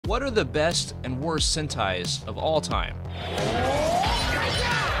What are the best and worst Sentais of all time?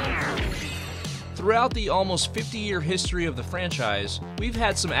 Throughout the almost 50-year history of the franchise, we've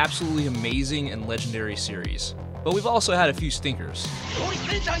had some absolutely amazing and legendary series, but we've also had a few stinkers.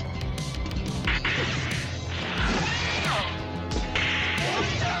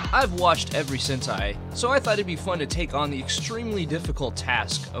 I've watched every Sentai, so I thought it'd be fun to take on the extremely difficult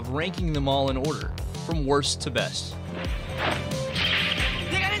task of ranking them all in order, from worst to best.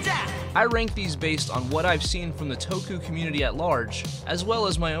 I rank these based on what I've seen from the Toku community at large, as well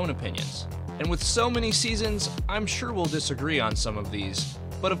as my own opinions. And with so many seasons, I'm sure we'll disagree on some of these,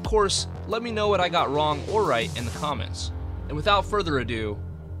 but of course, let me know what I got wrong or right in the comments. And without further ado,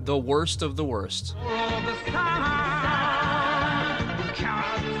 the worst of the worst.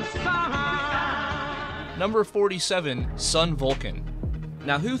 Number 47, Sun Vulcan.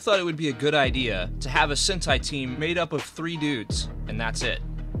 Now who thought it would be a good idea to have a Sentai team made up of 3 dudes, and that's it?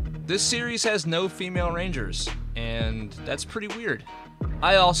 This series has no female rangers, and that's pretty weird.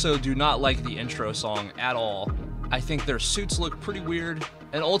 I also do not like the intro song at all. I think their suits look pretty weird,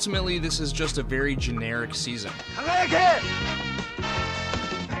 and ultimately this is just a very generic season.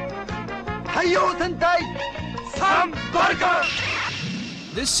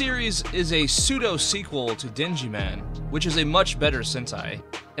 This series is a pseudo-sequel to Denjiman, which is a much better Sentai,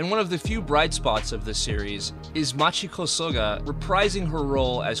 and one of the few bright spots of this series is Machiko Soga reprising her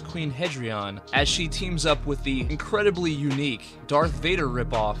role as Queen Hedrion as she teams up with the incredibly unique Darth Vader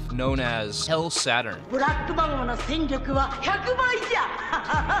ripoff known as Hell Saturn. But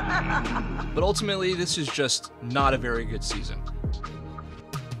ultimately, this is just not a very good season.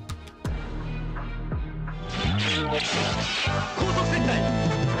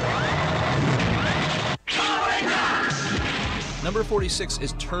 Number 46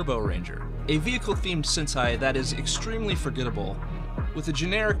 is Turbo Ranger, a vehicle-themed Sentai that is extremely forgettable, with a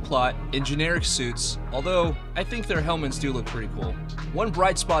generic plot and generic suits, although I think their helmets do look pretty cool. One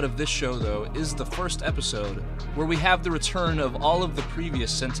bright spot of this show, though, is the first episode, where we have the return of all of the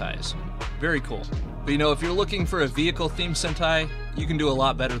previous Sentais. Very cool. But you know, if you're looking for a vehicle-themed Sentai, you can do a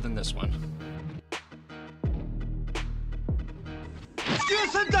lot better than this one.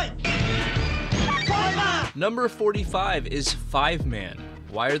 Number 45 is 5-Man.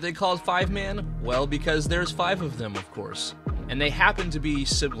 Why are they called 5-Man? Well, because there's 5 of them, of course. And they happen to be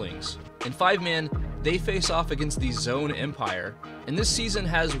siblings. In 5-Man, they face off against the Zone Empire, and this season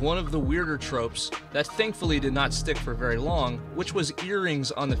has one of the weirder tropes that thankfully did not stick for very long, which was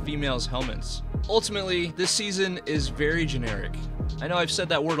earrings on the females' helmets. Ultimately, this season is very generic. I know I've said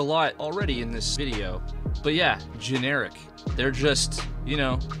that word a lot already in this video, but yeah, generic. They're just, you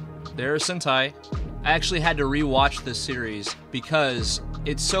know, they're a Sentai. I actually had to rewatch this series because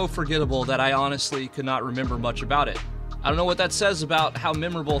it's so forgettable that I honestly could not remember much about it. I don't know what that says about how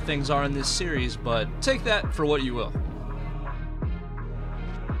memorable things are in this series, but take that for what you will.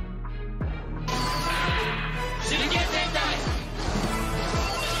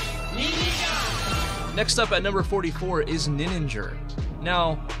 Next up at number 44 is Ninninger.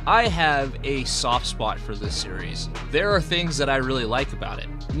 Now, I have a soft spot for this series. There are things that I really like about it,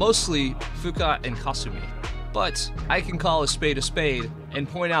 mostly Fuka and Kasumi. But I can call a spade and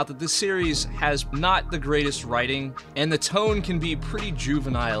point out that this series has not the greatest writing, and the tone can be pretty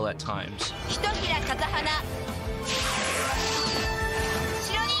juvenile at times.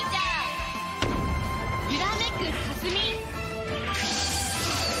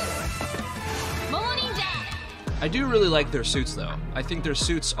 I do really like their suits though. I think their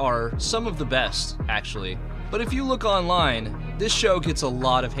suits are some of the best, actually. But if you look online, this show gets a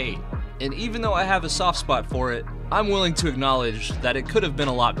lot of hate. And even though I have a soft spot for it, I'm willing to acknowledge that it could have been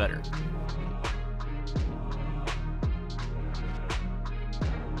a lot better.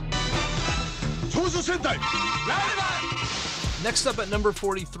 Next up at number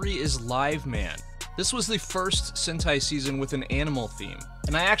 43 is Live Man. This was the first Sentai season with an animal theme,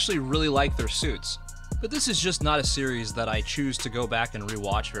 and I actually really like their suits. But this is just not a series that I choose to go back and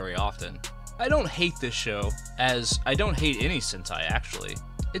rewatch very often. I don't hate this show, as I don't hate any Sentai actually.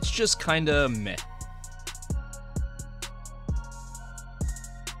 It's just kinda meh.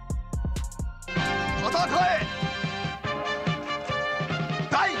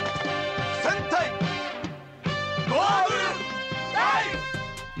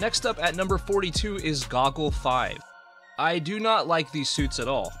 Next up at number 42 is Goggle 5. I do not like these suits at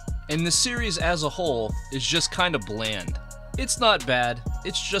all, and the series as a whole is just kinda bland. It's not bad,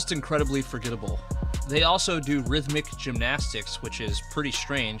 it's just incredibly forgettable. They also do rhythmic gymnastics, which is pretty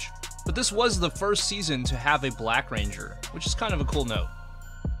strange, but this was the first season to have a Black Ranger, which is kind of a cool note.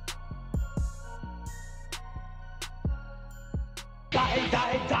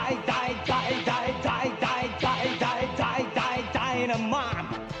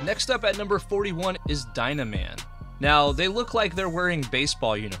 Next up at number 41 is Dynaman. Now, they look like they're wearing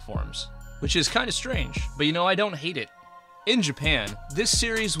baseball uniforms, which is kind of strange, but you know, I don't hate it. In Japan, this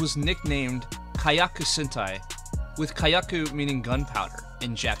series was nicknamed Kayaku Sentai, with kayaku meaning gunpowder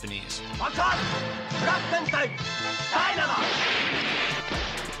in Japanese.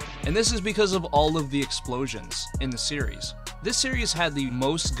 And this is because of all of the explosions in the series. This series had the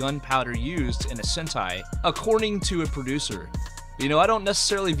most gunpowder used in a Sentai, according to a producer. You know, I don't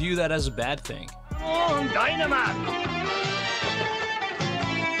necessarily view that as a bad thing.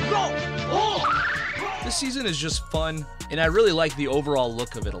 This season is just fun, and I really like the overall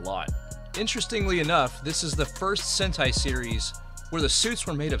look of it a lot. Interestingly enough, this is the first Sentai series where the suits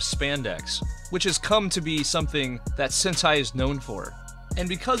were made of spandex, which has come to be something that Sentai is known for. And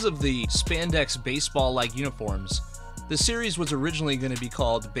because of the spandex baseball-like uniforms, the series was originally going to be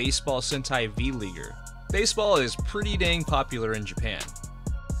called Baseball Sentai V-Leaguer. Baseball is pretty dang popular in Japan.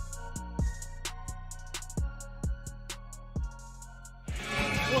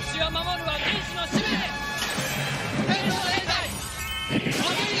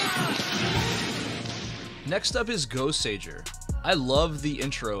 Next up is Go Sager. I love the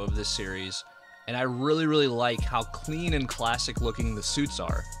intro of this series, and I really like how clean and classic looking the suits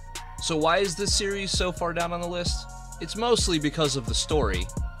are. So why is this series so far down on the list? It's mostly because of the story,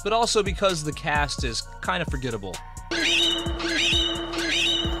 but also because the cast is kind of forgettable.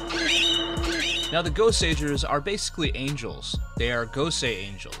 Now, the Go Sagers are basically angels. They are Gosei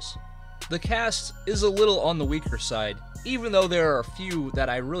angels. The cast is a little on the weaker side, even though there are a few that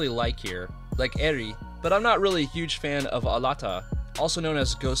I really like here, like Eri, but I'm not really a huge fan of Alata, also known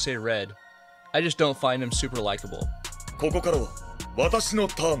as Gosei Red. I just don't find him super likable.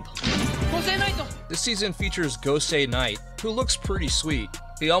 This season features Gosei Knight, who looks pretty sweet.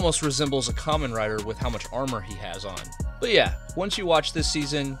 He almost resembles a Kamen Rider with how much armor he has on. But yeah, once you watch this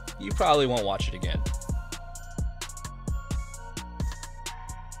season, you probably won't watch it again.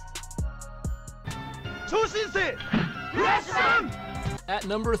 At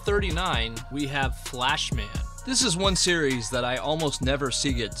number 39, we have Flashman. This is one series that I almost never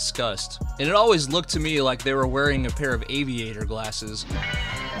see get discussed, and it always looked to me like they were wearing a pair of aviator glasses.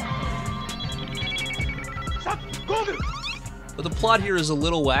 But the plot here is a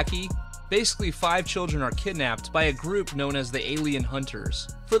little wacky. Basically, 5 children are kidnapped by a group known as the Alien Hunters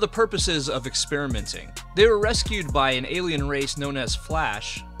for the purposes of experimenting. They were rescued by an alien race known as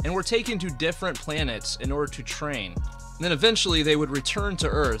Flash and were taken to different planets in order to train. And then eventually they would return to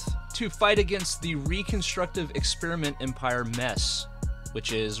Earth to fight against the Reconstructive Experiment Empire Mess,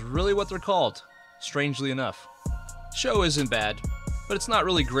 which is really what they're called, strangely enough. Show isn't bad, but it's not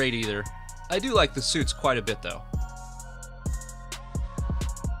really great either. I do like the suits quite a bit though.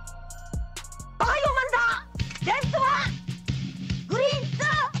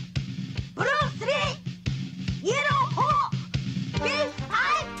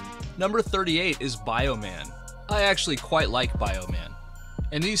 Number 38 is Bioman. I actually quite like Bioman,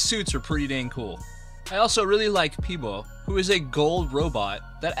 and these suits are pretty dang cool. I also really like Pibo, who is a gold robot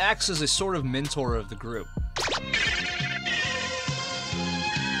that acts as a sort of mentor of the group.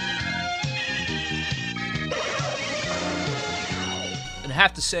 And I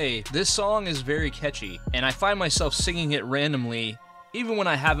have to say, this song is very catchy, and I find myself singing it randomly even when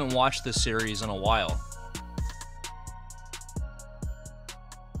I haven't watched this series in a while.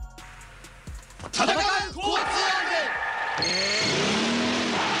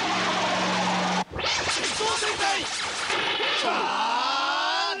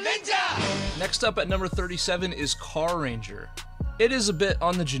 Next up at number 37 is Car Ranger. It is a bit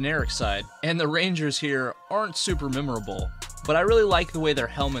on the generic side, and the Rangers here aren't super memorable, but I really like the way their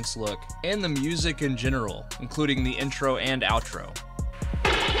helmets look, and the music in general, including the intro and outro.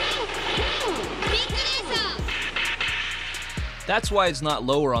 That's why it's not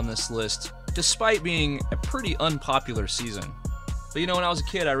lower on this list, despite being a pretty unpopular season. But you know, when I was a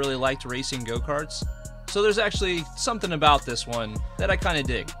kid, I really liked racing go-karts, so there's actually something about this one that I kind of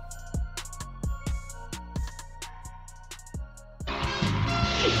dig.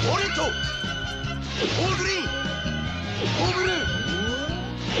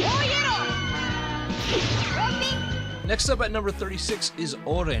 Next up at number 36 is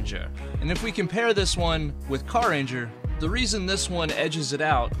Oranger, and if we compare this one with Car Ranger, the reason this one edges it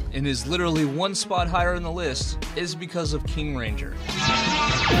out and is literally one spot higher in the list is because of King Ranger.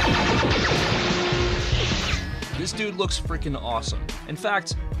 This dude looks freaking awesome. In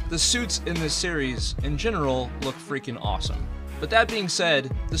fact, the suits in this series in general look freaking awesome. But that being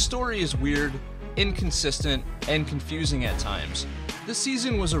said, the story is weird, inconsistent, and confusing at times. This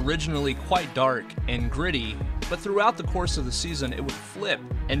season was originally quite dark and gritty, but throughout the course of the season, it would flip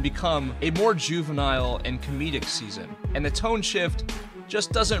and become a more juvenile and comedic season, and the tone shift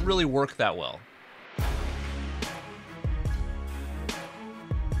just doesn't really work that well.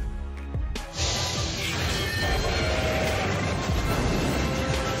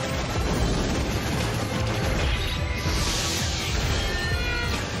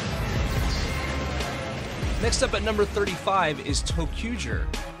 Next up at number 35 is Tokuger,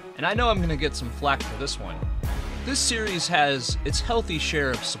 and I know I'm going to get some flack for this one. This series has its healthy share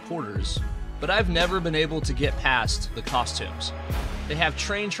of supporters, but I've never been able to get past the costumes. They have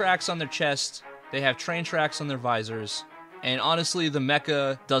train tracks on their chests, they have train tracks on their visors, and honestly, the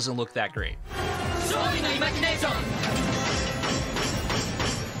mecha doesn't look that great.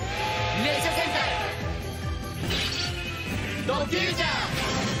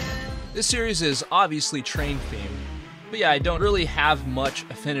 This series is obviously train themed, but yeah, I don't really have much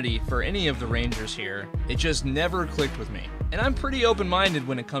affinity for any of the Rangers here. It just never clicked with me. And I'm pretty open-minded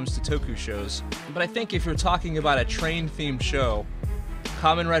when it comes to Toku shows, but I think if you're talking about a train-themed show,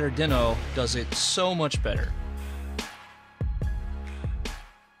 Kamen Rider Dino does it so much better.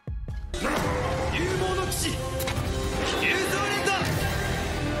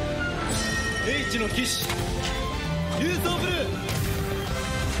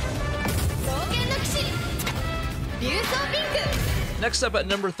 Next up at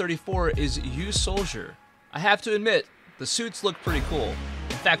number 34 is U Soldier. I have to admit, the suits look pretty cool.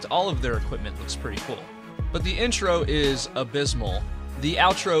 In fact, all of their equipment looks pretty cool. But the intro is abysmal. The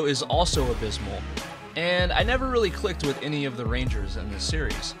outro is also abysmal. And I never really clicked with any of the Rangers in this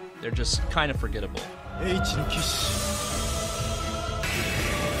series. They're just kind of forgettable.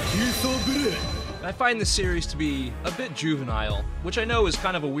 I find this series to be a bit juvenile, which I know is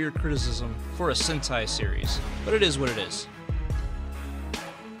kind of a weird criticism for a Sentai series, but it is what it is.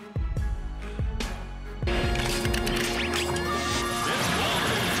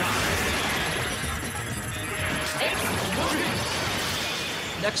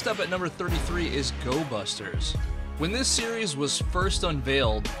 Next up at number 33 is Go Busters. When this series was first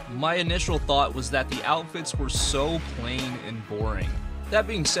unveiled, my initial thought was that the outfits were so plain and boring. That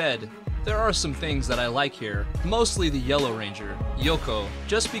being said, there are some things that I like here, mostly the Yellow Ranger, Yoko,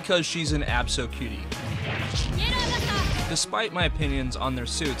 just because she's an abso-cutie. Despite my opinions on their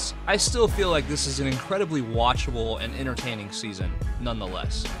suits, I still feel like this is an incredibly watchable and entertaining season,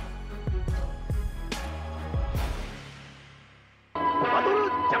 nonetheless.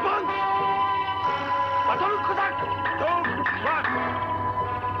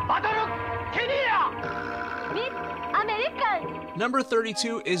 Number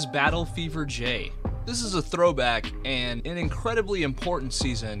 32 is Battle Fever J. This is a throwback and an incredibly important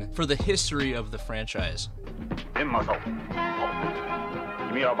season for the history of the franchise.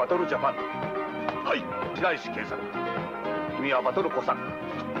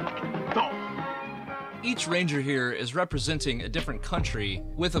 Each Ranger here is representing a different country,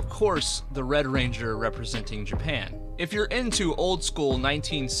 with of course the Red Ranger representing Japan. If you're into old school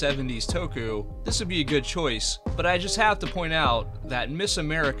 1970s Toku, this would be a good choice, but I just have to point out that Miss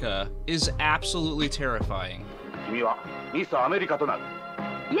America is absolutely terrifying.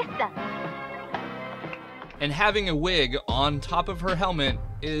 Yes, sir. And having a wig on top of her helmet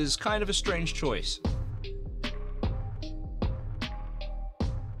is kind of a strange choice.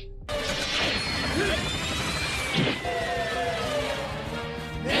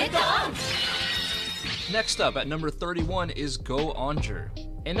 Next up at number 31 is Go Onger,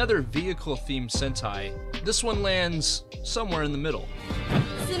 another vehicle-themed Sentai. This one lands somewhere in the middle.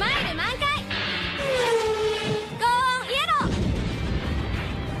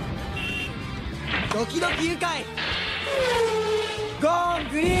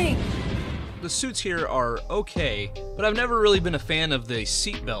 The suits here are okay, but I've never really been a fan of the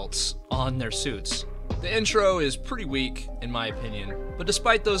seatbelts on their suits. The intro is pretty weak, in my opinion, but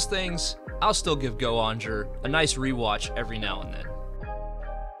despite those things, I'll still give Go Onger a nice rewatch every now and then.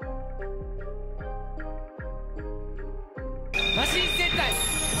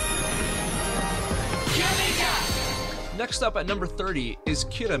 Next up at number 30 is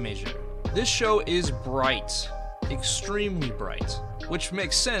Kiramager. This show is bright, extremely bright, which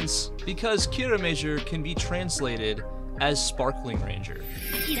makes sense because Kiramager can be translated as Sparkling Ranger.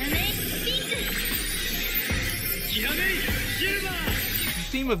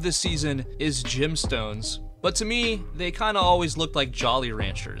 The theme of this season is gemstones, but to me, they kinda always look like Jolly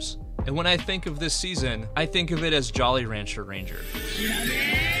Ranchers. And when I think of this season, I think of it as Jolly Rancher Ranger.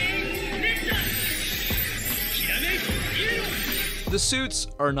 The suits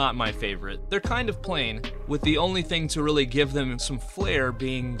are not my favorite. They're kind of plain, with the only thing to really give them some flair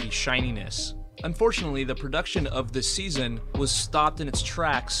being the shininess. Unfortunately, the production of this season was stopped in its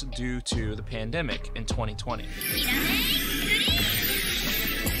tracks due to the pandemic in 2020.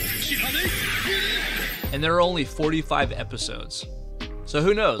 And there are only 45 episodes. So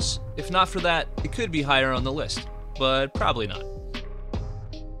who knows? If not for that, it could be higher on the list, but probably not.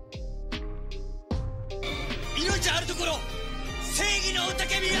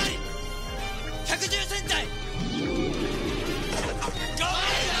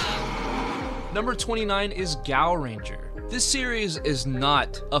 Number 29 is Gao Ranger. This series is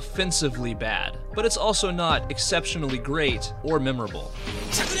not offensively bad, but it's also not exceptionally great or memorable.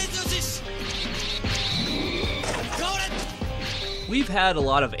 We've had a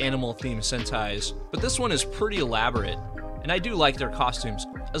lot of animal-themed Sentais, but this one is pretty elaborate, and I do like their costumes,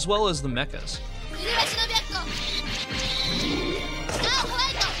 as well as the mechas.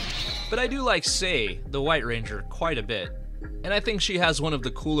 But I do like Sei, the White Ranger, quite a bit, and I think she has one of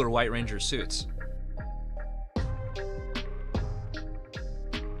the cooler White Ranger suits.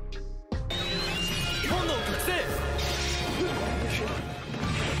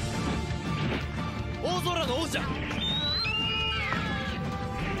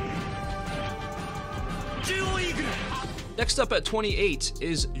 Next up at 28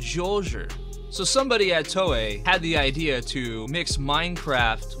 is Jojo. So somebody at Toei had the idea to mix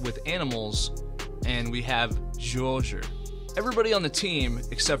Minecraft with animals, and we have Jojo. Everybody on the team,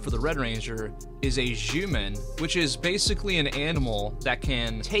 except for the Red Ranger, is a human, which is basically an animal that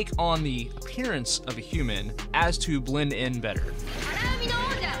can take on the appearance of a human as to blend in better.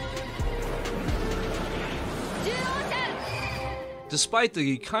 Despite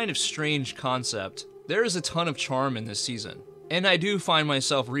the kind of strange concept, there is a ton of charm in this season, and I do find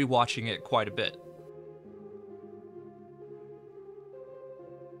myself rewatching it quite a bit.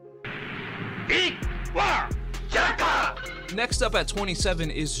 Next up at 27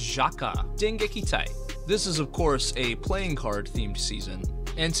 is Jaka, Dengeki Tai. This is of course a playing card themed season,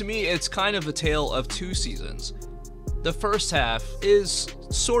 and to me it's kind of a tale of two seasons. The first half is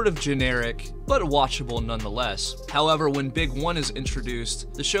sort of generic, but watchable nonetheless. However, when Big One is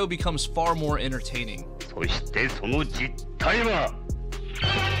introduced, the show becomes far more entertaining.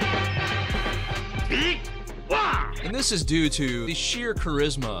 And this is due to the sheer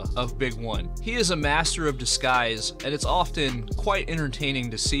charisma of Big One. He is a master of disguise, and it's often quite entertaining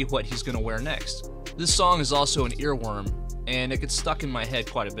to see what he's gonna wear next. This song is also an earworm, and it gets stuck in my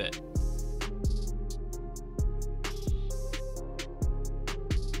head quite a bit.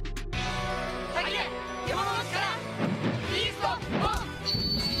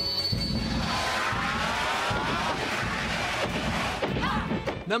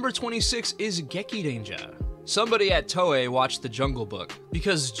 Number 26 is Gekirenja. Somebody at Toei watched The Jungle Book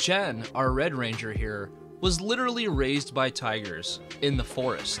because Jen, our Red Ranger here, was literally raised by tigers in the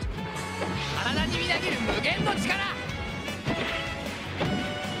forest.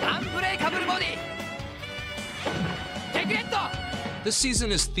 This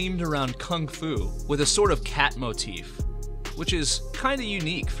season is themed around Kung Fu with a sort of cat motif, which is kinda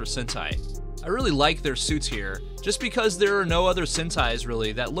unique for Sentai. I really like their suits here, just because there are no other Sentais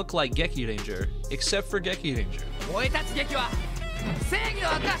really that look like Gekirenja, except for Gekirenja.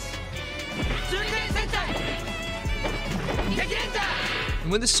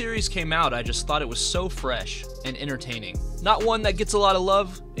 And when the series came out, I just thought it was so fresh and entertaining. Not one that gets a lot of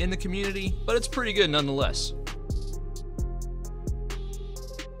love in the community, but it's pretty good nonetheless.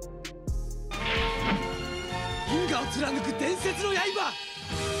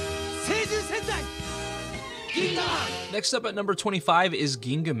 Next up at number 25 is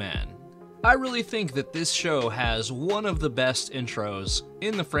Ginga Man. I really think that this show has one of the best intros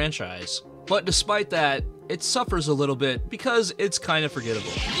in the franchise, but despite that, it suffers a little bit because it's kind of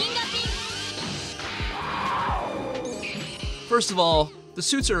forgettable. First of all, the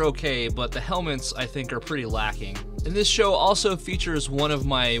suits are okay, but the helmets I think are pretty lacking. And this show also features one of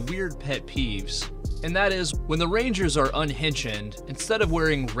my weird pet peeves, and that is when the Rangers are unhinged, instead of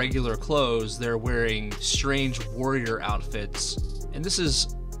wearing regular clothes, they're wearing strange warrior outfits. And this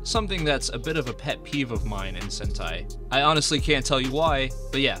is something that's a bit of a pet peeve of mine in Sentai. I honestly can't tell you why,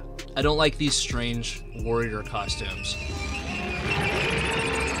 but yeah, I don't like these strange warrior costumes.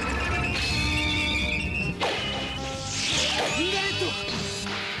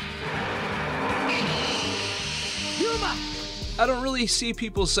 I don't really see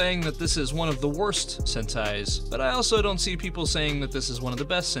people saying that this is one of the worst Sentais, but I also don't see people saying that this is one of the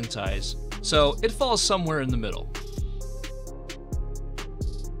best Sentais, so it falls somewhere in the middle.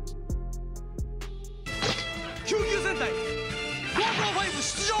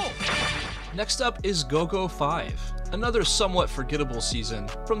 Next up is Go-Go 5. Another somewhat forgettable season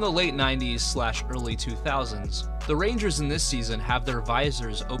from the late 90s / early 2000s. The Rangers in this season have their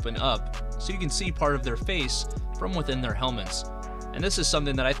visors open up so you can see part of their face from within their helmets. And this is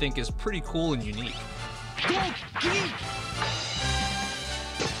something that I think is pretty cool and unique.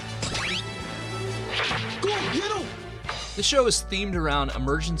 The show is themed around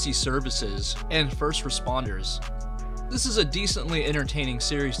emergency services and first responders. This is a decently entertaining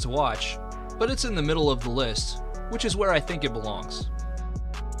series to watch, but it's in the middle of the list, which is where I think it belongs.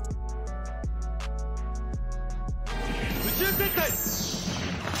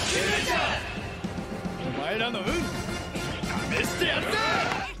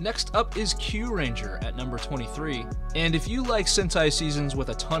 Next up is Q Ranger at number 23, and if you like Sentai seasons with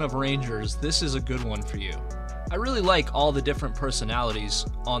a ton of Rangers, this is a good one for you. I really like all the different personalities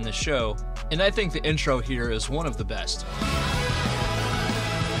on the show, and I think the intro here is one of the best.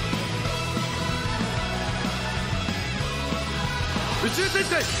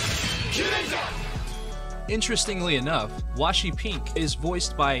 Interestingly enough, Washi Pink is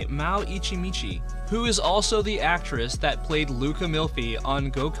voiced by Mao Ichimichi, who is also the actress that played Luca Milfi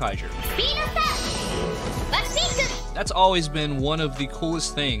on Gokaiger. That's always been one of the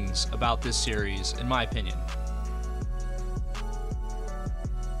coolest things about this series, in my opinion.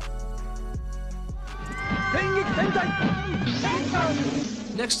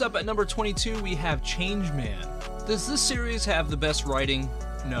 Next up at number 22, we have Changeman. Does this series have the best writing?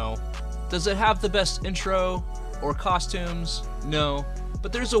 No. Does it have the best intro or costumes? No.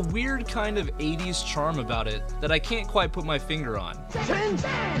 But there's a weird kind of 80s charm about it that I can't quite put my finger on.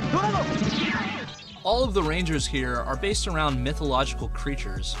 All of the Rangers here are based around mythological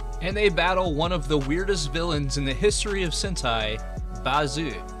creatures, and they battle one of the weirdest villains in the history of Sentai,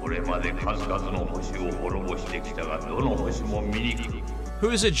 Bazu, who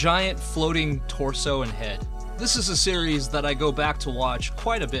is a giant floating torso and head. This is a series that I go back to watch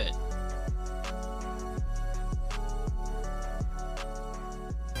quite a bit.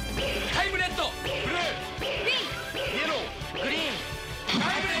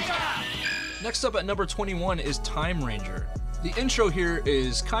 Next up at number 21 is Time Ranger. The intro here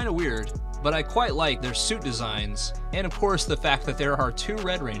is kind of weird, but I quite like their suit designs, and of course the fact that there are 2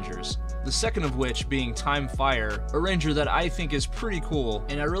 Red Rangers, the second of which being Time Fire, a ranger that I think is pretty cool,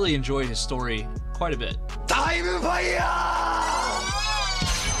 and I really enjoy his story quite a bit. Time Fire!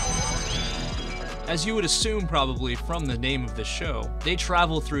 As you would assume probably from the name of the show, they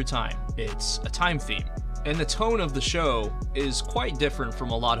travel through time. It's a time theme. And the tone of the show is quite different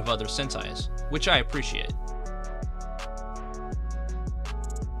from a lot of other Sentais, which I appreciate.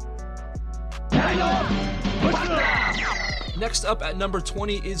 Next up at number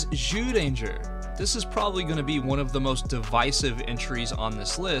 20 is Zyuranger. This is probably going to be one of the most divisive entries on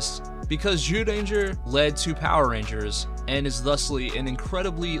this list, because Zyuranger led to Power Rangers and is thusly an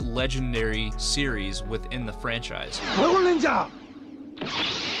incredibly legendary series within the franchise.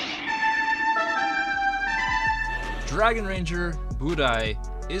 Dragon Ranger Budai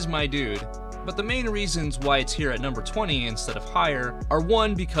is my dude, but the main reasons why it's here at number 20 instead of higher are,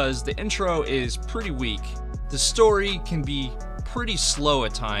 one, because the intro is pretty weak, the story can be pretty slow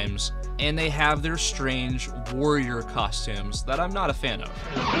at times, and they have their strange warrior costumes that I'm not a fan of.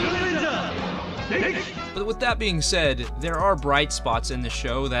 But with that being said, there are bright spots in the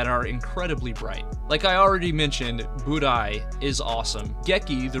show that are incredibly bright. Like I already mentioned, Budai is awesome.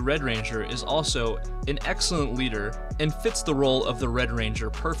 Geki, the Red Ranger, is also an excellent leader and fits the role of the Red Ranger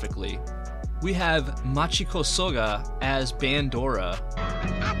perfectly. We have Machiko Soga as Bandora,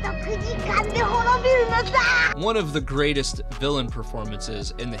 one of the greatest villain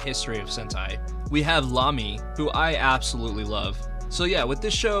performances in the history of Sentai. We have Lami, who I absolutely love. So yeah, with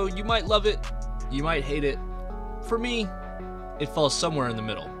this show, you might love it, you might hate it. For me, it falls somewhere in the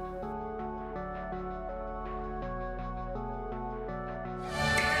middle.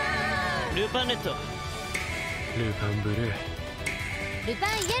 Lupin Red, Lupin Blue,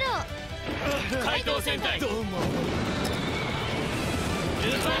 Lupin Yellow, Kaito Sentai,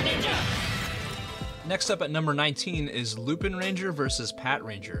 Lupin Ninja. Next up at number 19 is Lupin Ranger versus Pat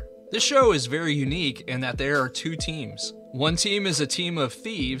Ranger. This show is very unique in that there are 2 teams. One team is a team of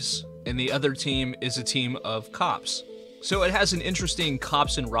thieves, and the other team is a team of cops. So it has an interesting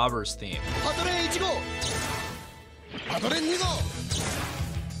cops and robbers theme.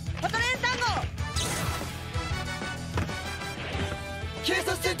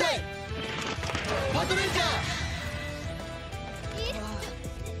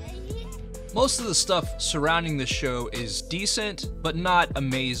 Most of the stuff surrounding the show is decent, but not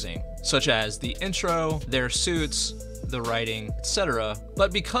amazing, such as the intro, their suits, the writing, etc.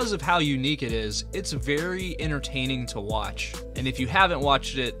 But because of how unique it is, it's very entertaining to watch. And if you haven't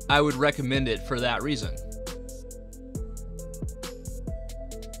watched it, I would recommend it for that reason.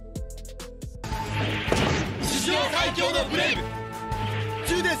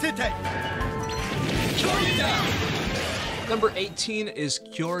 Number 18 is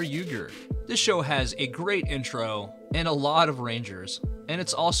Kyoryuger. This show has a great intro and a lot of rangers, and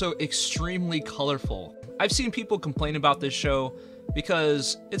it's also extremely colorful. I've seen people complain about this show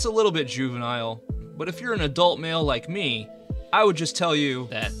because it's a little bit juvenile, but if you're an adult male like me, I would just tell you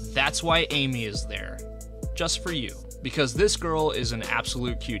that that's why Amy is there. Just for you. Because this girl is an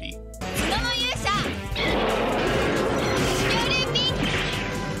absolute cutie.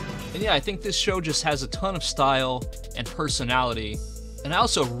 And yeah, I think this show just has a ton of style and personality. And I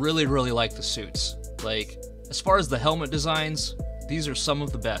also really like the suits. Like, as far as the helmet designs, these are some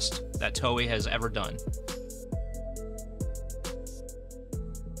of the best that Toei has ever done.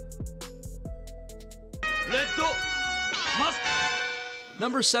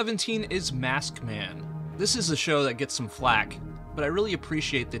 Number 17 is Mask Man. This is a show that gets some flack, but I really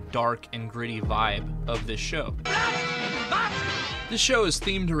appreciate the dark and gritty vibe of this show. This show is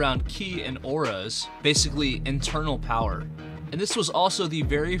themed around ki and auras, basically internal power. And this was also the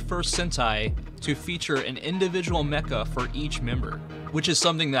very first Sentai to feature an individual mecha for each member, which is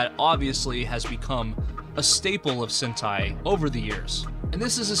something that obviously has become a staple of Sentai over the years. And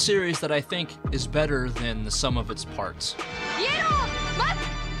this is a series that I think is better than the sum of its parts.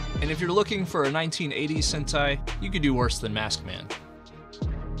 And if you're looking for a 1980s Sentai, you could do worse than Mask Man.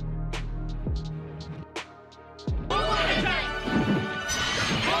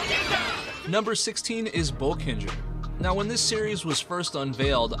 Number 16 is Bokenger. Now, when this series was first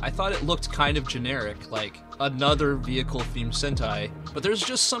unveiled, I thought it looked kind of generic, like another vehicle-themed Sentai, but there's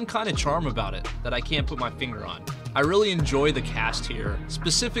just some kind of charm about it that I can't put my finger on. I really enjoy the cast here,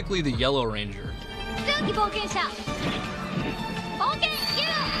 specifically the Yellow Ranger.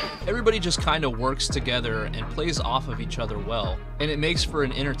 Everybody just kind of works together and plays off of each other well, and it makes for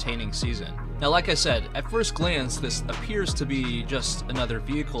an entertaining season. Now, like I said, at first glance, this appears to be just another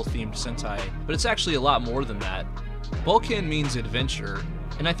vehicle-themed Sentai, but it's actually a lot more than that. Boken means adventure,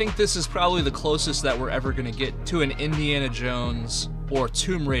 and I think this is probably the closest that we're ever going to get to an Indiana Jones or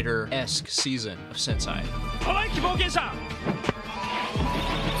Tomb Raider-esque season of Sentai.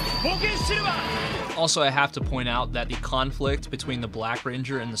 Also, I have to point out that the conflict between the Black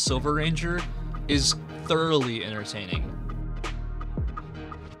Ranger and the Silver Ranger is thoroughly entertaining.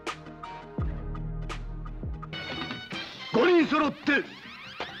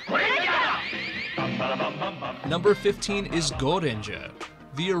 Number 15 is Gorenja,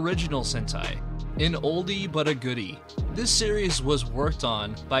 the original Sentai. An oldie but a goodie. This series was worked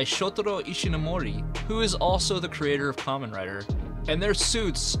on by Shotaro Ishinomori, who is also the creator of Kamen Rider, and their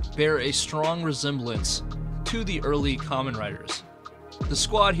suits bear a strong resemblance to the early Kamen Riders. The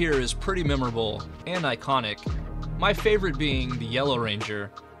squad here is pretty memorable and iconic, my favorite being the Yellow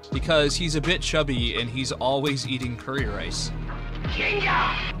Ranger, because he's a bit chubby and he's always eating curry rice.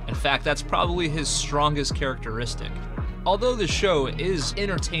 In fact, that's probably his strongest characteristic. Although the show is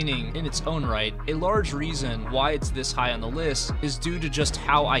entertaining in its own right, a large reason why it's this high on the list is due to just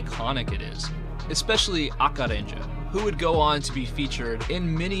how iconic it is, especially Akarenja, who would go on to be featured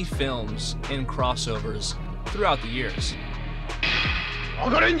in many films and crossovers throughout the years.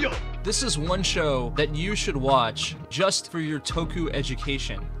 This is one show that you should watch just for your Toku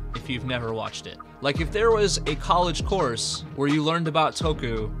education if you've never watched it. Like, if there was a college course where you learned about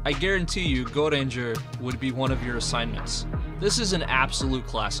Toku, I guarantee you Gorenja would be one of your assignments. This is an absolute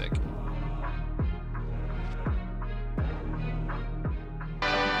classic.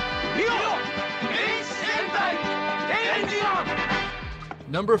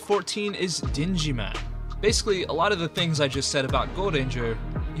 Number 14 is Denjiman. Basically, a lot of the things I just said about Gorenja,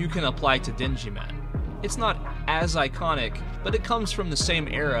 you can apply to Denjiman. It's not as iconic, but it comes from the same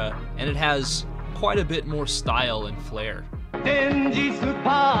era, and it has quite a bit more style and flair.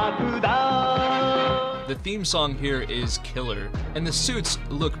 The theme song here is killer, and the suits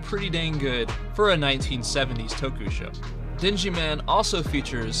look pretty dang good for a 1970s Toku show. Denjiman also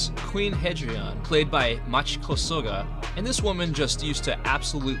features Queen Hedrion, played by Machiko Soga, and this woman just used to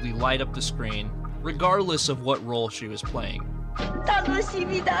absolutely light up the screen, regardless of what role she was playing.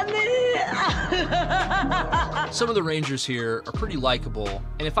 Some of the Rangers here are pretty likable,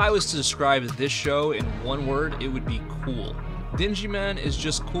 and if I was to describe this show in one word, it would be cool. Denjiman is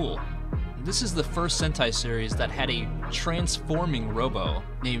just cool. This is the first Sentai series that had a transforming robo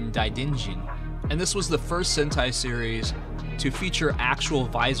named Daidenjin, and this was the first Sentai series to feature actual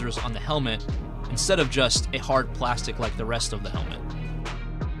visors on the helmet instead of just a hard plastic like the rest of the helmet.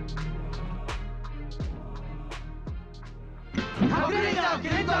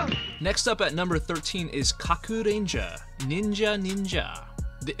 Next up at number 13 is Kaku Ranger, Ninja.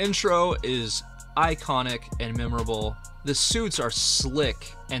 The intro is iconic and memorable. The suits are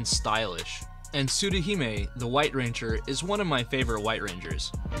slick and stylish. And Tsuruhime, the White Ranger, is one of my favorite White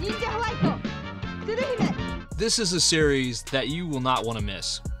Rangers. This is a series that you will not want to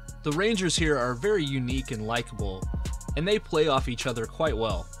miss. The Rangers here are very unique and likable, and they play off each other quite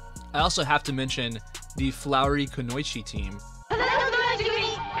well. I also have to mention the Flowery Kunoichi team,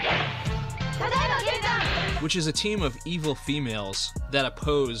 which is a team of evil females that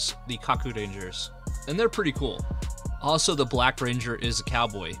oppose the Kaku Rangers, and they're pretty cool. Also, the Black Ranger is a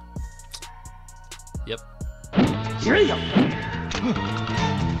cowboy. Yep.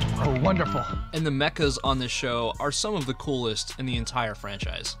 Oh, wonderful. And the mechas on this show are some of the coolest in the entire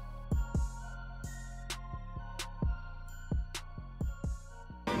franchise.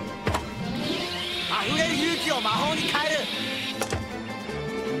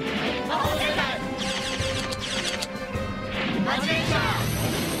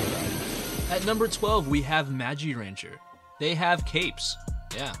 At number 12, we have Magi Ranger. They have capes.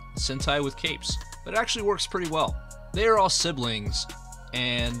 Yeah, Sentai with capes. But it actually works pretty well. They are all siblings,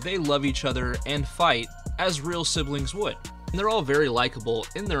 and they love each other and fight as real siblings would. And they're all very likable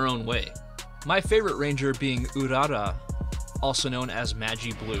in their own way. My favorite ranger being Urara, also known as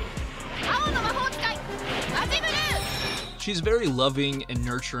Magi Blue. She's very loving and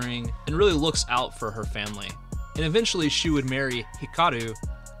nurturing and really looks out for her family. And eventually she would marry Hikaru,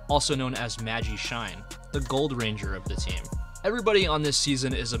 also known as Magi Shine, the Gold Ranger of the team. Everybody on this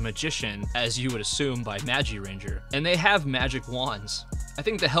season is a magician, as you would assume by Magi Ranger, and they have magic wands. I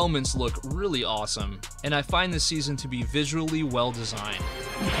think the helmets look really awesome, and I find this season to be visually well designed.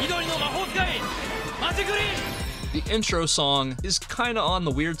 The intro song is kinda on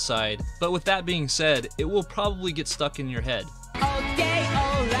the weird side, but with that being said, it will probably get stuck in your head. Okay,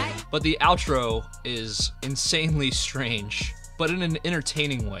 alright. But the outro is insanely strange, but in an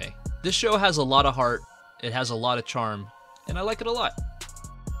entertaining way. This show has a lot of heart, it has a lot of charm, and I like it a lot.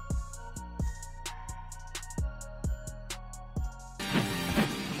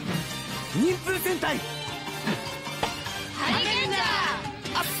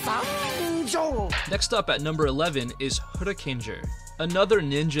 Next up at number 11 is Hurricaneer, another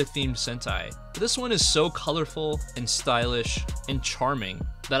ninja-themed Sentai. This one is so colorful and stylish and charming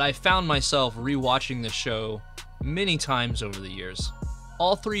that I found myself rewatching this show many times over the years.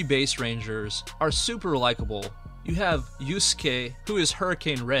 All three base rangers are super likable. You have Yusuke, who is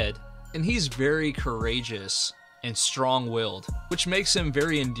Hurricane Red, and he's very courageous and strong-willed, which makes him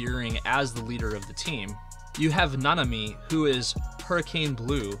very endearing as the leader of the team. You have Nanami, who is Hurricane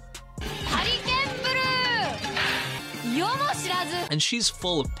Blue, and she's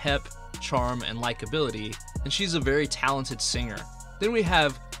full of pep, charm, and likability, and she's a very talented singer. Then we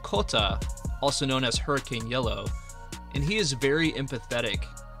have Kota, also known as Hurricane Yellow, and he is very empathetic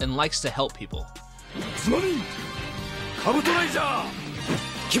and likes to help people.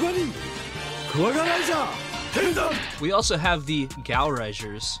 We also have the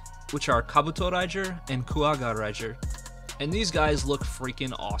Gaoraijers, which are Kabuto Raiger and Kuwaga Raiger, and these guys look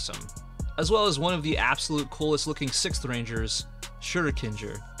freaking awesome. As well as one of the absolute coolest looking 6th Rangers,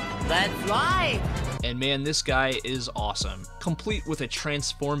 Shurikinger. That's right! And man, this guy is awesome, complete with a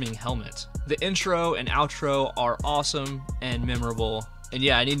transforming helmet. The intro and outro are awesome and memorable, and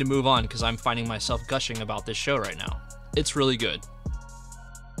yeah, I need to move on because I'm finding myself gushing about this show right now. It's really good.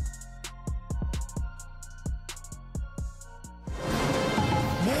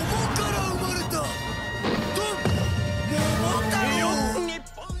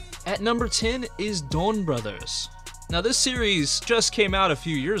 At number 10 is Dawn Brothers. Now this series just came out a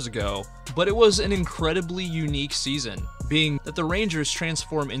few years ago, but it was an incredibly unique season, being that the Rangers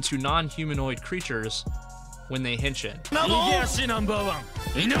transform into non-humanoid creatures when they henshin.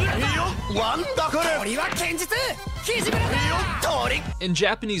 In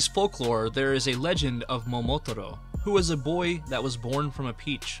Japanese folklore, there is a legend of Momotaro, who was a boy that was born from a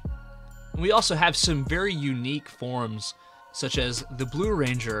peach. And we also have some very unique forms, such as the Blue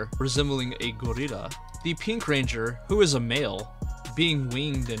Ranger, resembling a gorilla, the Pink Ranger, who is a male, being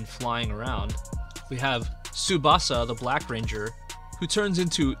winged and flying around. We have Tsubasa, the Black Ranger, who turns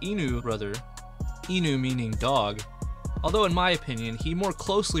into Inu Brother, Inu meaning dog, although in my opinion, he more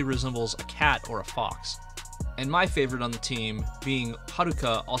closely resembles a cat or a fox. And my favorite on the team being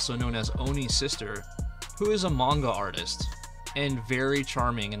Haruka, also known as Oni's sister, who is a manga artist, and very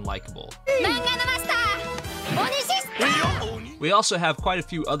charming and likable. We also have quite a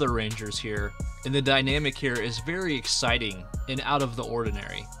few other Rangers here, and the dynamic here is very exciting and out of the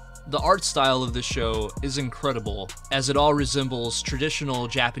ordinary. The art style of this show is incredible, as it all resembles traditional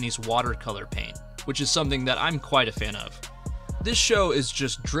Japanese watercolor paint, which is something that I'm quite a fan of. This show is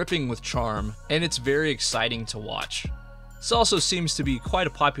just dripping with charm, and it's very exciting to watch. This also seems to be quite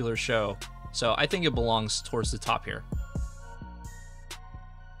a popular show, so I think it belongs towards the top here.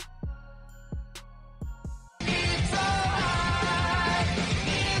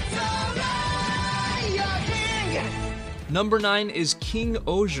 Number 9 is King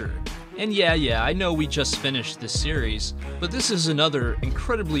Osier. And yeah, I know we just finished this series, but this is another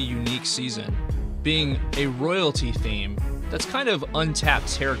incredibly unique season, being a royalty theme that's kind of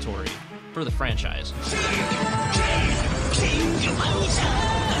untapped territory for the franchise.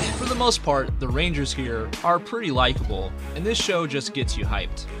 For the most part, the Rangers here are pretty likable, and this show just gets you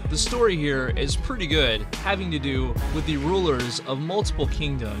hyped. The story here is pretty good, having to do with the rulers of multiple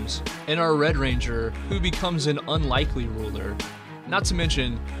kingdoms, and our Red Ranger, who becomes an unlikely ruler. Not to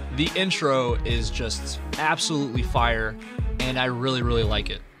mention, the intro is just absolutely fire, and I really like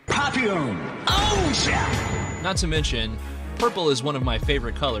it. Not to mention, purple is one of my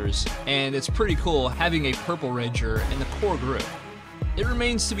favorite colors, and it's pretty cool having a Purple Ranger in the core group. It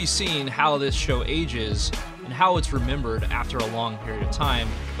remains to be seen how this show ages and how it's remembered after a long period of time,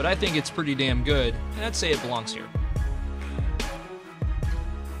 but I think it's pretty damn good, and I'd say it belongs here.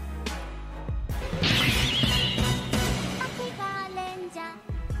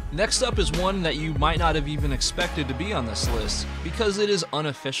 Next up is one that you might not have even expected to be on this list, because it is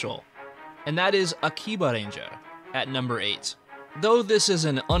unofficial, and that is Akiba Ranger at number 8. Though this is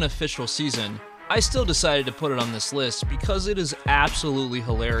an unofficial season, I still decided to put it on this list because it is absolutely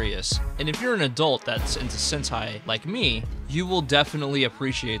hilarious, and if you're an adult that's into Sentai like me, you will definitely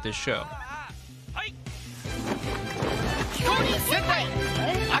appreciate this show.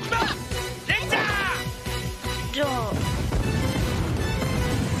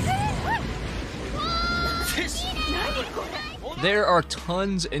 There are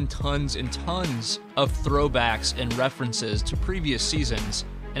tons and tons and tons of throwbacks and references to previous seasons,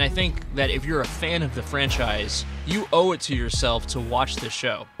 and I think that if you're a fan of the franchise, you owe it to yourself to watch this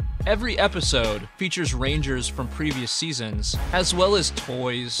show. Every episode features Rangers from previous seasons, as well as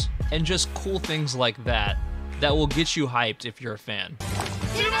toys, and just cool things like that will get you hyped if you're a fan.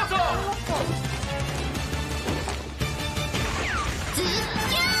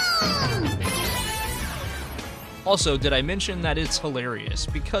 Also, did I mention that it's hilarious?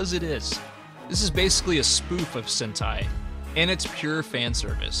 Because it is. This is basically a spoof of Sentai, and it's pure fan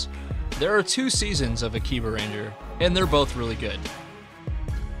service. There are 2 seasons of Akiba Ranger, and they're both really good.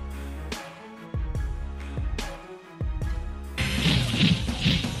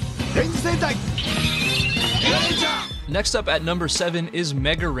 Next up at number 7 is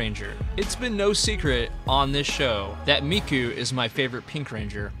Mega Ranger. It's been no secret on this show that Miku is my favorite Pink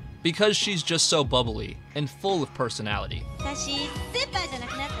Ranger, because she's just so bubbly and full of personality.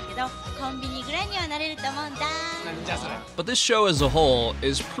 But this show as a whole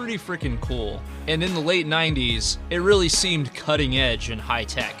is pretty freaking cool, and in the late 90s, it really seemed cutting edge and high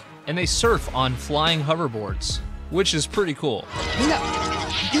tech, and they surf on flying hoverboards, which is pretty cool.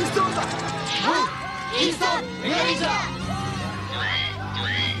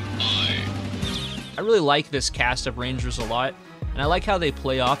 I really like this cast of Rangers a lot, and I like how they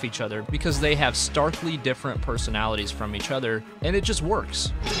play off each other because they have starkly different personalities from each other, and it just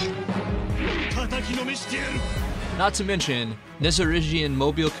works. Not to mention, Nezarigian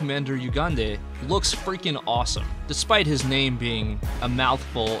Mobile Commander Ugande looks freaking awesome, despite his name being a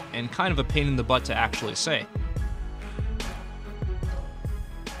mouthful and kind of a pain in the butt to actually say.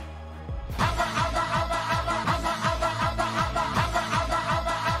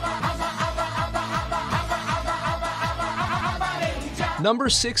 Number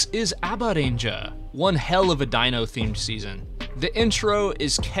 6 is Aba Ranger, one hell of a dino-themed season. The intro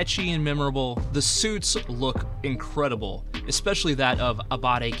is catchy and memorable, the suits look incredible, especially that of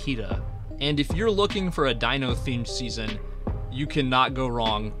Abare Kira. And if you're looking for a dino-themed season, you cannot go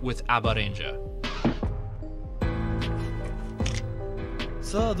wrong with Aba Ranger.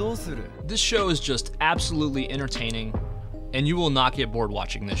 This show is just absolutely entertaining, and you will not get bored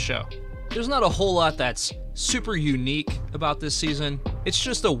watching this show. There's not a whole lot that's super unique about this season. It's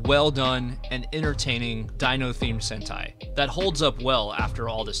just a well-done and entertaining dino-themed Sentai that holds up well after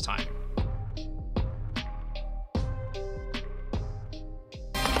all this time.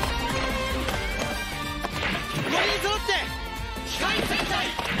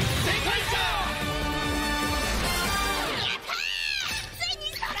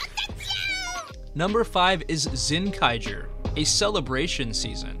 Number 5 is Zenkaiger, a celebration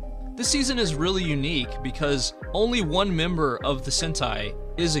season. This season is really unique because only one member of the Sentai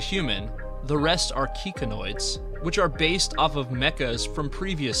is a human, the rest are Kikanoids, which are based off of mechas from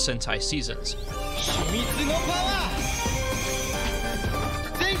previous Sentai seasons.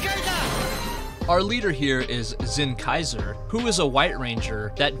 Our leader here is Zin Kaiser, who is a White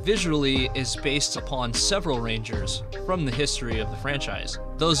Ranger that visually is based upon several Rangers from the history of the franchise.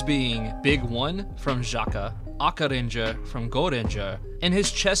 Those being Big One from Jaka, Aka Ranger from Go Ranger, and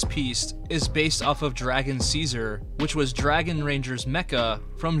his chest piece is based off of Dragon Caesar, which was Dragon Ranger's mecha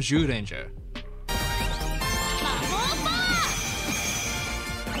from Zhu Ranger.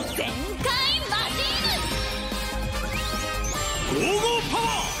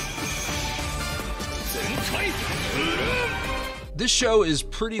 This show is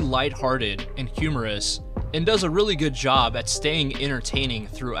pretty lighthearted and humorous, and does a really good job at staying entertaining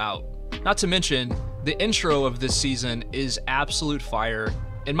throughout. Not to mention, the intro of this season is absolute fire,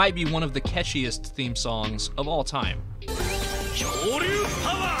 and might be one of the catchiest theme songs of all time.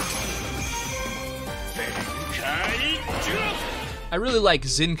 I really like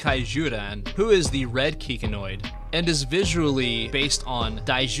Zenkai Juran, who is the red Kikanoid, and is visually based on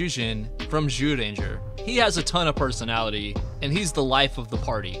Daijujin from Zhu Ranger. He has a ton of personality, and he's the life of the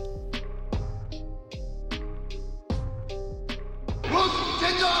party.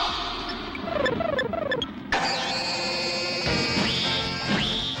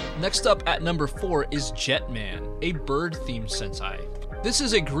 Next up at number 4 is Jetman, a bird-themed Sentai. This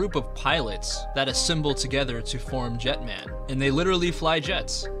is a group of pilots that assemble together to form Jetman, and they literally fly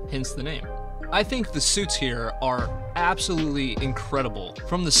jets, hence the name. I think the suits here are absolutely incredible,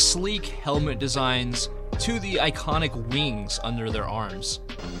 from the sleek helmet designs to the iconic wings under their arms.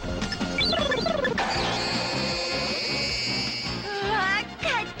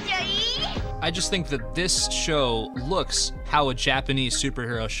 I just think that this show looks how a Japanese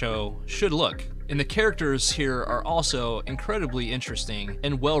superhero show should look. And the characters here are also incredibly interesting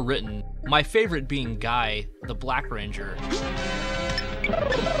and well written. My favorite being Guy, the Black Ranger.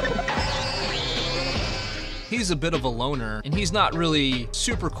 He's a bit of a loner, and he's not really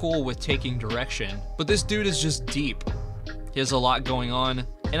super cool with taking direction, but this dude is just deep. He has a lot going on,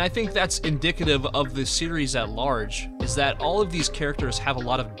 and I think that's indicative of the series at large, is that all of these characters have a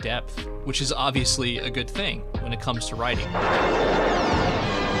lot of depth, which is obviously a good thing when it comes to writing.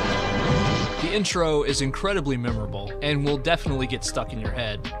 The intro is incredibly memorable, and will definitely get stuck in your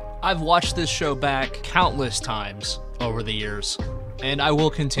head. I've watched this show back countless times over the years, and I will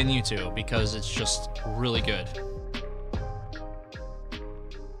continue to because it's just really good.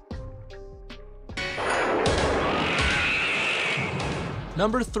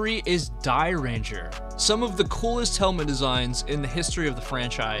 Number 3 is Die Ranger. Some of the coolest helmet designs in the history of the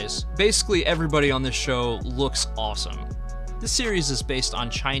franchise. Basically everybody on this show looks awesome. This series is based on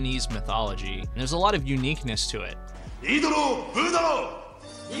Chinese mythology, and there's a lot of uniqueness to it.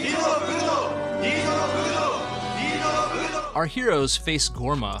 Our heroes face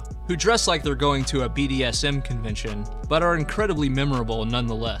Gorma, who dress like they're going to a BDSM convention, but are incredibly memorable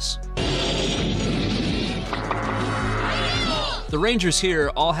nonetheless. The Rangers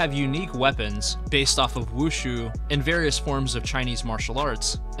here all have unique weapons based off of wushu and various forms of Chinese martial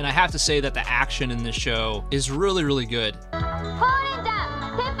arts, and I have to say that the action in this show is really good.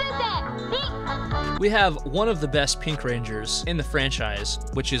 We have one of the best Pink Rangers in the franchise,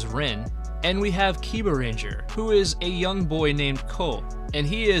 which is Rin, and we have Kiba Ranger, who is a young boy named Ko, and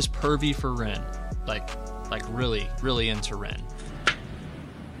he is pervy for Rin, like really into Rin.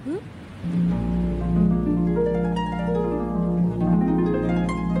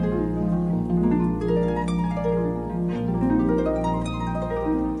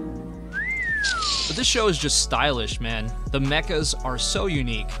 But this show is just stylish, man. The mechas are so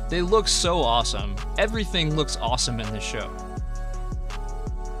unique. They look so awesome. Everything looks awesome in this show.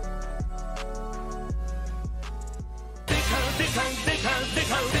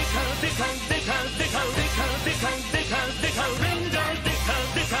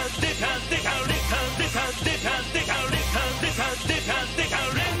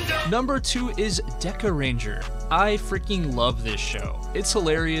 Number 2 is Deca Ranger. I freaking love this show. It's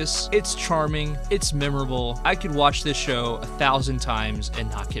hilarious, it's charming, it's memorable. I could watch this show 1,000 times and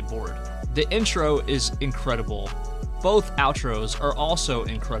not get bored. The intro is incredible. Both outros are also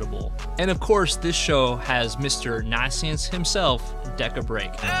incredible. And of course, this show has Mr. Nonsense himself, Deca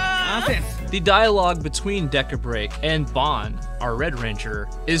Break. The dialogue between Deca Break and Bon, our Red Ranger,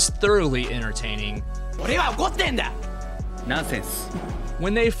 is thoroughly entertaining. Nonsense.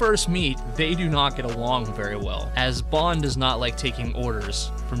 When they first meet, they do not get along very well, as Bon does not like taking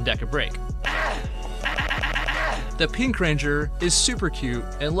orders from Deca Break. The Pink Ranger is super cute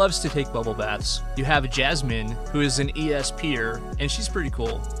and loves to take bubble baths. You have Jasmine, who is an ESPer, and she's pretty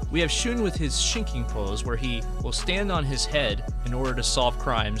cool. We have Shun with his shinking pose, where he will stand on his head in order to solve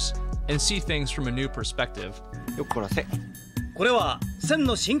crimes and see things from a new perspective.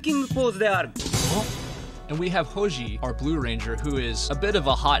 And we have Hoji, our Blue Ranger, who is a bit of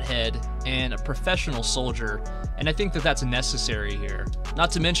a hothead and a professional soldier, and I think that that's necessary here.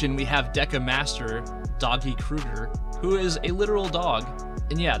 Not to mention, we have Deca Master, Doggy Kruger, who is a literal dog.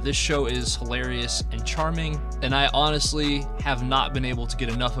 And yeah, this show is hilarious and charming, and I honestly have not been able to get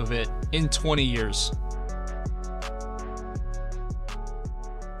enough of it in 20 years.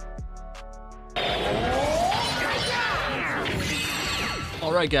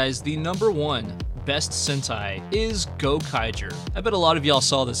 Alright guys, the #1 best Sentai is Gokaiger. I bet a lot of y'all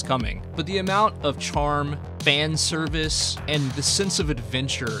saw this coming, but the amount of charm, fan service, and the sense of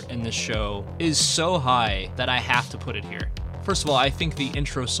adventure in this show is so high that I have to put it here. First of all, I think the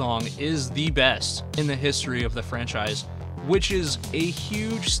intro song is the best in the history of the franchise, which is a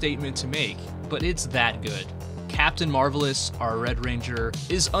huge statement to make, but it's that good. Captain Marvelous, our Red Ranger,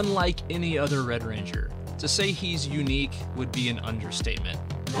 is unlike any other Red Ranger. To say he's unique would be an understatement.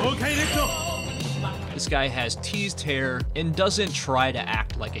 This guy has teased hair and doesn't try to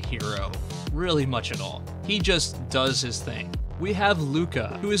act like a hero, really much at all. He just does his thing. We have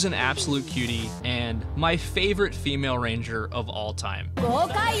Luca, who is an absolute cutie and my favorite female ranger of all time.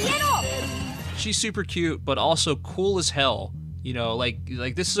 She's super cute, but also cool as hell. You know,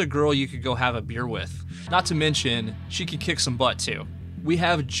 like this is a girl you could go have a beer with. Not to mention, she could kick some butt too. We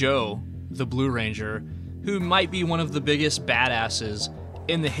have Joe, the Blue Ranger, who might be one of the biggest badasses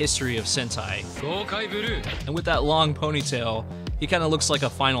in the history of Sentai. And with that long ponytail, he kind of looks like a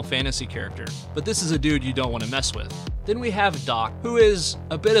Final Fantasy character. But this is a dude you don't want to mess with. Then we have Doc, who is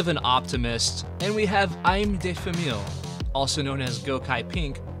a bit of an optimist. And we have Aim de Famille, also known as Gokai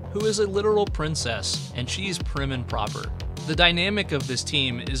Pink, who is a literal princess, and she's prim and proper. The dynamic of this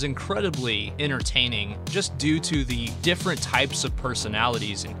team is incredibly entertaining just due to the different types of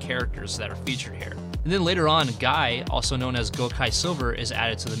personalities and characters that are featured here. And then later on, Guy, also known as Gokai Silver, is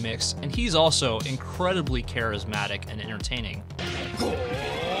added to the mix, and he's also incredibly charismatic and entertaining.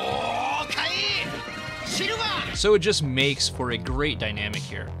 So it just makes for a great dynamic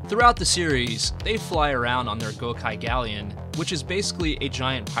here. Throughout the series, they fly around on their Gokai Galleon, which is basically a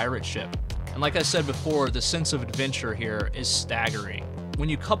giant pirate ship. And like I said before, the sense of adventure here is staggering. When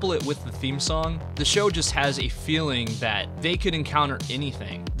you couple it with the theme song, the show just has a feeling that they could encounter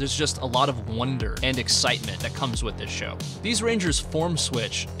anything. There's just a lot of wonder and excitement that comes with this show. These Rangers form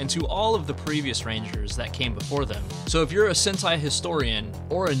switch into all of the previous Rangers that came before them. So if you're a Sentai historian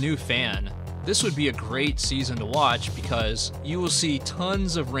or a new fan, this would be a great season to watch because you will see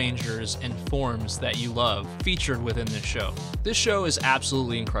tons of Rangers and forms that you love featured within this show. This show is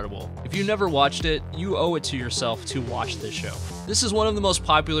absolutely incredible. If you never watched it, you owe it to yourself to watch this show. This is one of the most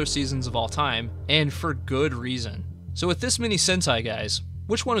popular seasons of all time, and for good reason. So with this many Sentai guys,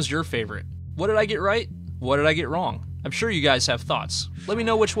 which one is your favorite? What did I get right? What did I get wrong? I'm sure you guys have thoughts. Let me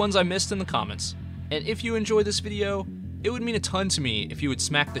know which ones I missed in the comments. And if you enjoyed this video, it would mean a ton to me if you would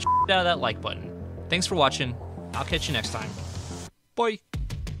smack the shit out of that like button. Thanks for watching. I'll catch you next time. Bye.